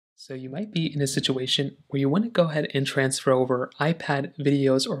So you might be in a situation where you want to go ahead and transfer over iPad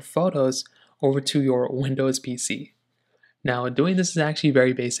videos or photos over to your Windows PC. Now, doing this is actually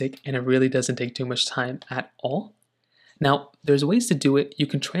very basic and it really doesn't take too much time at all. Now, there's ways to do it. You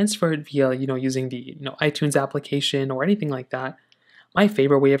can transfer it via, using the, iTunes application or anything like that. My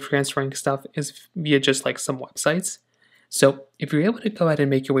favorite way of transferring stuff is via just like some websites. So, if you're able to go ahead and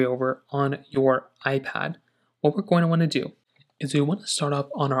make your way over on your iPad, what we're going to want to do is we want to start off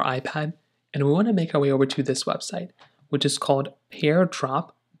on our iPad and we want to make our way over to this website, which is called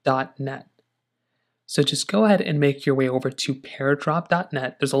pairdrop.net. So just go ahead and make your way over to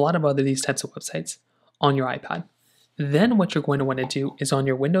pairdrop.net. There's a lot of other these types of websites on your iPad. Then what you're going to want to do is on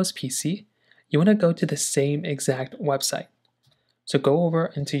your Windows PC, you want to go to the same exact website. So go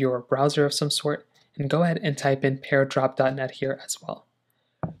over into your browser of some sort and go ahead and type in pairdrop.net here as well.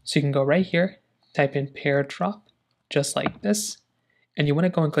 So you can go right here, type in pairdrop, just like this, and you want to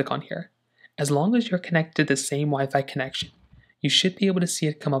go and click on here. As long as you're connected to the same Wi-Fi connection, you should be able to see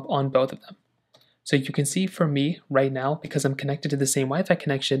it come up on both of them. So you can see for me right now, because I'm connected to the same Wi-Fi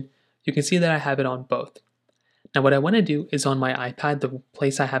connection, you can see that I have it on both. Now what I want to do is on my iPad, the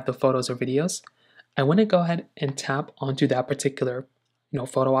place I have the photos or videos, I want to go ahead and tap onto that particular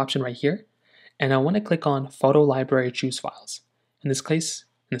photo option right here, and I want to click on Photo Library Choose Files. In this case,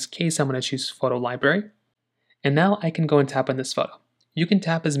 I'm going to choose Photo Library. And now I can go and tap on this photo. You can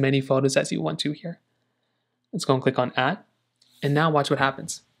tap as many photos as you want to here. Let's go and click on Add. And now watch what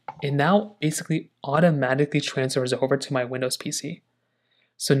happens. It now basically automatically transfers over to my Windows PC.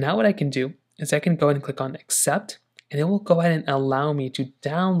 So now what I can do is I can go ahead and click on Accept, and it will go ahead and allow me to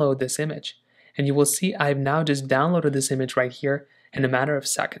download this image. And you will see I've now just downloaded this image right here in a matter of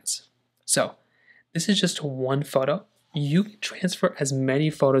seconds. So this is just one photo. You can transfer as many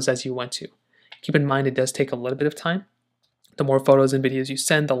photos as you want to. Keep in mind it does take a little bit of time. The more photos and videos you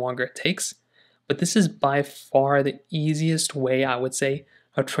send, the longer it takes. But this is by far the easiest way, I would say,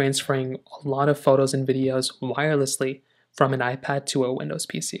 of transferring a lot of photos and videos wirelessly from an iPad to a Windows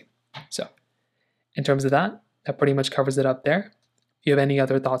PC. So, in terms of that pretty much covers it up there. If you have any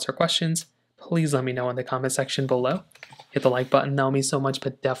other thoughts or questions, please let me know in the comment section below. Hit the like button, that would mean so much,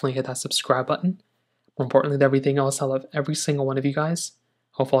 but definitely hit that subscribe button. More importantly than everything else, I love every single one of you guys.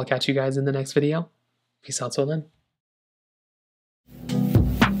 Hopefully I'll catch you guys in the next video. Peace out till then.